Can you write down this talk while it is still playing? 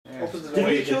Open the door. Did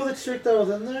we Wait, kill the chick that was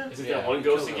in there? Is it Yeah, that one we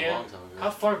ghost killed it a again? long time ago. How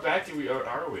far back are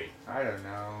we? I don't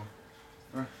know.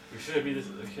 We shouldn't be this.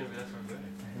 We shouldn't be that far back.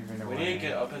 I don't even know We why. need to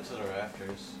get up into the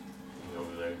rafters.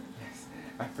 Over there. Yes,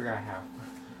 I forgot how.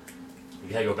 We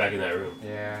gotta go back in that room.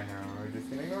 Yeah, I know. We're just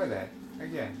gonna ignore that.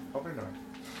 Again, open the door.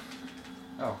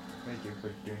 Oh, thank you for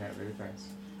doing that really fast.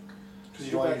 Because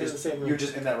You you're are just, same room. you're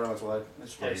just in that room as well.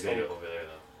 It's Yeah, probably you gotta still. go over there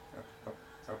though.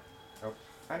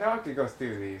 I know I could go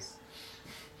through these.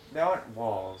 They aren't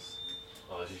walls.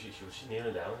 Oh, was she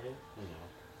kneeling down again?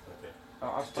 No. Okay. Oh,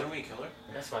 I was Didn't we kill her?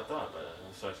 That's what I thought, but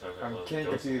I'm sorry. I'm getting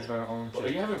confused by my own Are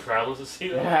shit. you having problems with see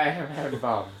Yeah, that? I have had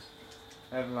bombs.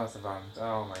 I have lots of bombs.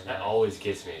 Oh my That god. always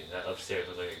gets me. That upstairs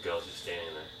was like a girl just standing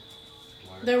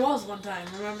there. There was one time,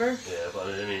 remember? Yeah, but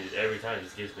I mean, every time it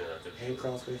just gives me that. Hey,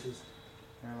 crawl spaces.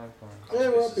 I like bombs. Hey,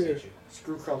 we're up Spaces here. hate you.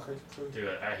 Screw crawl spaces. Dude,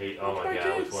 I hate. Oh my my god,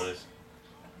 which kids. one is?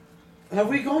 Have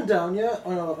we gone down yet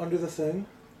under the thing?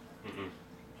 Mm-mm.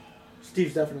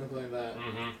 Steve's definitely playing that.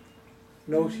 Mm-hmm.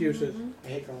 No excuses. Mhm. I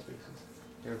hate crawl spaces.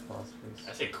 Your false please.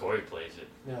 I say Corey plays it.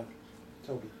 No.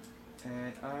 Toby.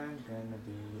 And I'm gonna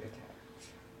be attacked.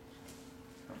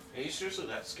 Are you seriously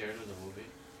that scared of the movie?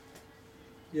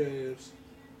 Yeah, he is.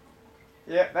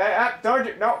 Yeah, I told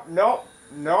you. No, no,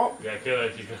 no, You gotta kill her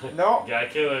if you go. no, You gotta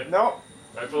kill her. no,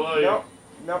 Right below you. no,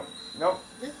 no, no,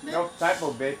 no,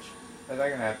 typo bitch. That's not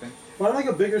gonna happen. Find like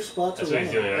a bigger spot to That's what run.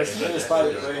 he's doing right That's there. the spot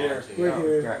right here. Right Oh,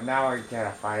 here. God, now I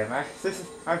gotta fight him.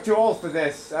 I'm too old for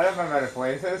this. I don't know how to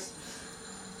play this.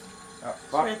 Oh, It's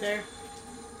fuck. right there.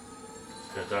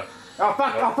 Good stuff. Oh,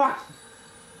 fuck, oh, fuck.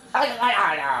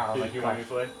 I know. You want me to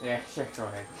play? Yeah, sure, go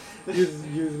ahead.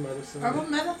 Use medicine. Herbal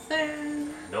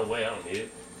medicine. No way, I don't need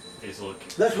it. Just look.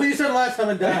 That's what you said last time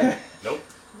and died. Nope.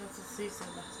 That's what she said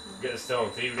last time. Get the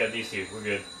stone. See, we got these two. We're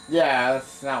good. Yeah,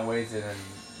 that's not wasted on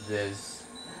this.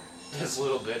 This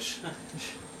little bitch.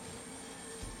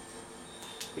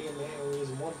 Being a man only is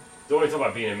one. Don't worry talk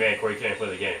about being a man, Corey. You can't play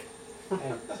the game. Hey,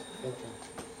 okay.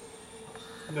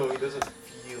 No, he doesn't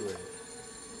feel it.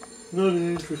 Not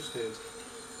interested.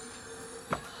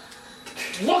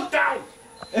 Look down!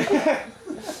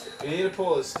 You need to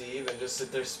pull a Steve and just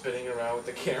sit there spinning around with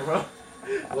the camera,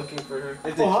 looking for her.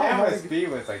 If the Oh, hi, camera hi. speed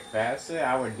was like faster,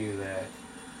 I would do that.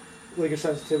 Like a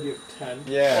sensitivity of 10.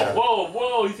 Yeah. Oh,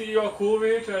 whoa! You think you're all cool over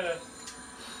here trying to?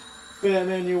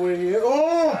 Batman, you win here.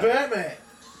 Oh, Batman!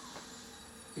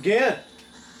 Again.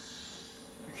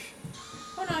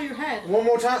 Oh no, your head. One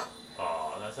more time.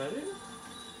 Oh, that's not it.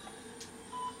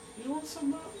 You want some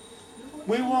more?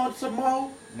 We want some more.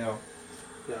 No.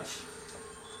 Yes.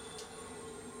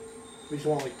 We just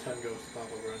want like 10 ghosts to pop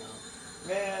up right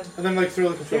now. Man. And then like throw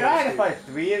the Dude, controller. I had to Steve. fight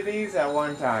 3 of these at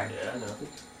one time. Yeah, I know.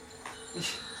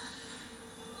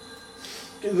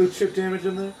 Get a little chip damage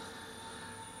in there.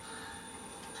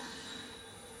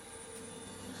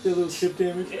 Get a little chip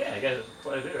damage. Yeah, I got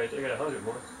quite a bit right there. I got 100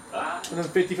 more. Ah, And then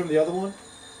 50 from the other one.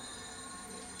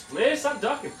 man, stop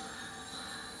ducking.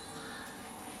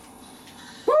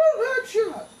 Woo!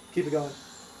 Headshot! Keep it going.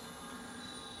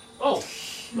 Oh,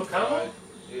 no combo.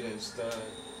 You didn't stun.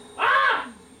 Ah!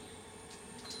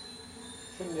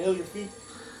 Trying to nail your feet.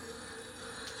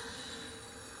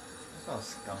 That's not a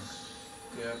skunk.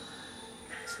 Yeah.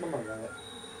 Smell like that.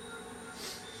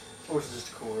 Or is it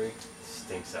just Corey?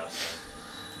 Stinks outside.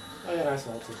 Oh yeah, I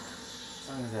smell it too. As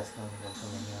long as that skunk is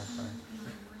coming, yeah, it's fine.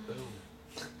 Boom.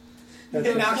 That's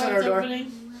Get knocked on our door. Opening.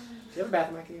 Do you have a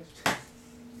bathroom I can use?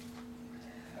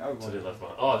 I would So want they left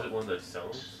behind. Oh, is it one of the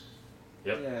stones?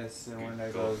 Yep. Yeah, it's the one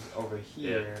that Go. goes over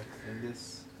here in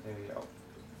this area. Oh.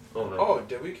 Oh no. Oh,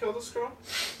 did we kill this girl?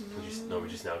 We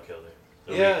just now killed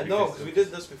her. No, Yeah, we no, just- because we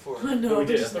did this before. no, No, we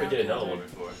did. I just thought we now did another killed one her.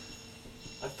 before.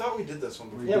 I thought we did this one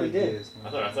before. Yeah, we did. this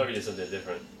one. I thought we did something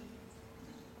different.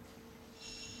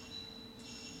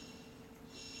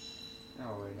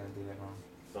 No, wait, don't do that wrong.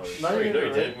 No, Not you even,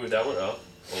 did. right? Move that one up,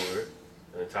 over,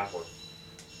 and the top one.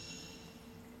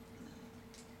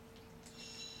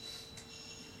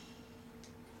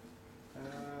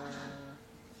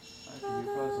 I can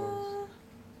do puzzles.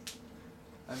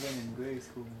 I've been in grade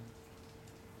school.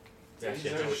 Yeah, These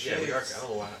shit, are no, yeah, we are. shapes. I don't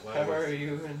know why How we're, are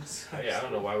you in yeah, I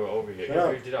don't know why we're over here. Shut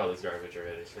up. We did all this garbage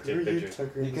already. So take a You picture.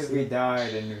 took her in Because the we suit.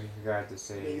 died and we forgot to Making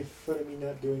save. fun of me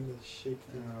not doing the shape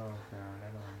Oh thing. god, I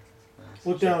don't like this.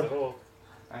 Look Check down. the hole.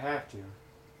 I have to.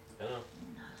 I know.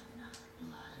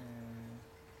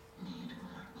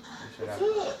 Shut up.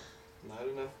 What's up? Not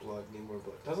enough blood, need more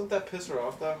blood. Doesn't that piss her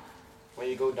off though? When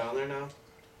you go down there now?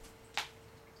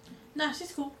 Nah,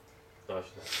 she's cool. No,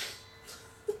 she's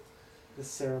not. The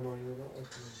ceremony. We're not like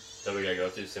Then we gotta go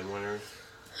through similar.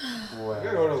 Well, I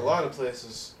gotta go to a lot of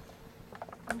places.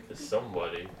 To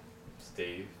somebody,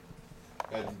 Steve.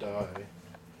 I'd die.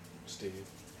 Steve.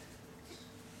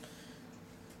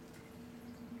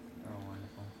 Oh,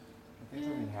 wonderful. I think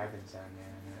something happens down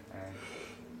there. And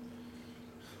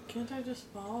Can't I just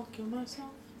fall, kill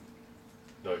myself?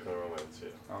 No, you can romance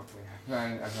it. okay,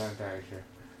 I'm not entirely sure.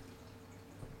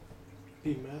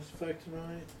 Be Mass Effect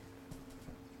tonight.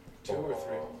 2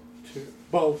 or 3? 2.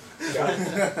 Both.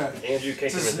 Andrew can't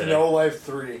This commit is today. No Life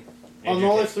 3. I'll Andrew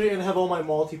know can't- Life 3 and have all my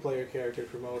multiplayer characters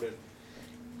promoted.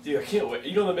 Dude, I can't wait.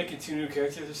 You know they're making 2 new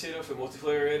characters this year for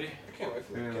multiplayer already? I can't wait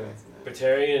for Really? that.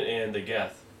 Batarian and the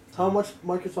Geth. How much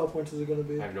Microsoft points is it going to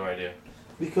be? I have no idea.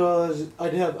 Because I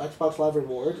did have Xbox Live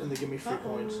rewards and they give me free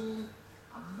points.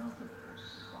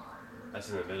 That's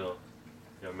in the middle.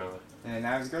 Yeah, remember. And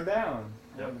now it's go down.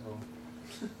 Yep. Wonderful.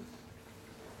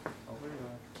 Oh, where do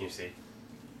I? Can you see?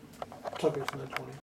 Tucker's 920.